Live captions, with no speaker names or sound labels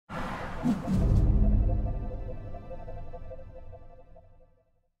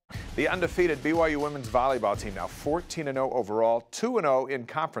The undefeated BYU women's volleyball team now 14-0 overall, 2-0 in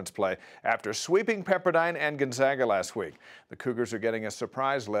conference play after sweeping Pepperdine and Gonzaga last week. The Cougars are getting a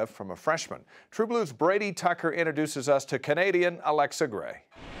surprise lift from a freshman. True Blue's Brady Tucker introduces us to Canadian Alexa Gray.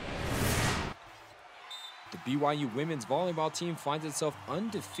 The BYU women's volleyball team finds itself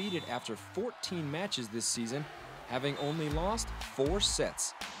undefeated after 14 matches this season, having only lost 4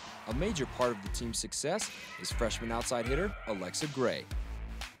 sets. A major part of the team's success is freshman outside hitter Alexa Gray.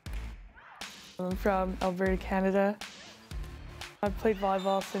 I'm from Alberta, Canada. I've played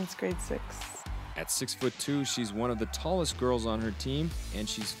volleyball since grade 6. At 6'2", she's one of the tallest girls on her team, and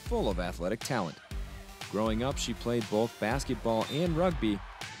she's full of athletic talent. Growing up, she played both basketball and rugby,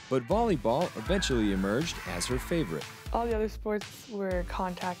 but volleyball eventually emerged as her favorite. All the other sports were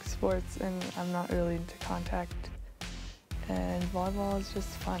contact sports, and I'm not really into contact. And volleyball is just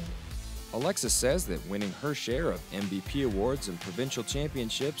fun. Alexa says that winning her share of MVP awards and provincial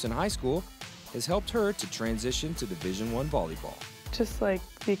championships in high school has helped her to transition to Division I volleyball. Just like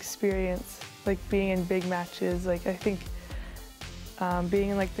the experience, like being in big matches, like I think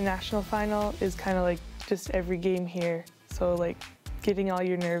being in like the national final is kind of like just every game here. So like getting all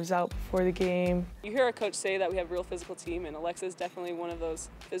your nerves out before the game. You hear our coach say that we have a real physical team, and Alexa is definitely one of those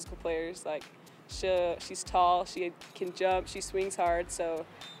physical players. Like she's tall, she can jump, she swings hard, so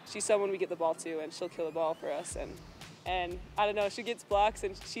she's someone we get the ball to, and she'll kill the ball for us. And I don't know, she gets blocks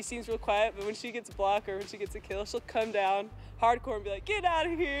and she seems real quiet, but when she gets a block or when she gets a kill, she'll come down hardcore and be like, "Get out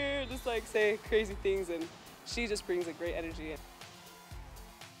of here!" Just like say crazy things, and she just brings a great energy.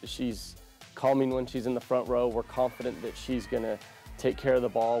 She's calming when she's in the front row. We're confident that she's going to take care of the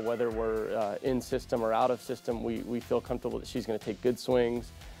ball, whether we're in system or out of system. We feel comfortable that she's going to take good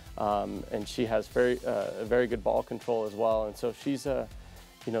swings, and she has very good ball control as well. And so she's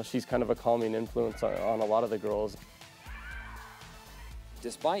she's kind of a calming influence on a lot of the girls.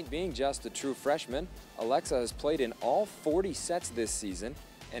 Despite being just a true freshman, Alexa has played in all 40 sets this season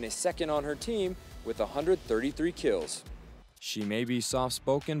and is second on her team with 133 kills. She may be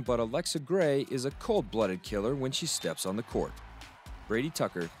soft-spoken, but Alexa Gray is a cold-blooded killer when she steps on the court. Brady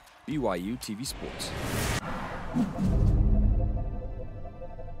Tucker, BYU TV Sports.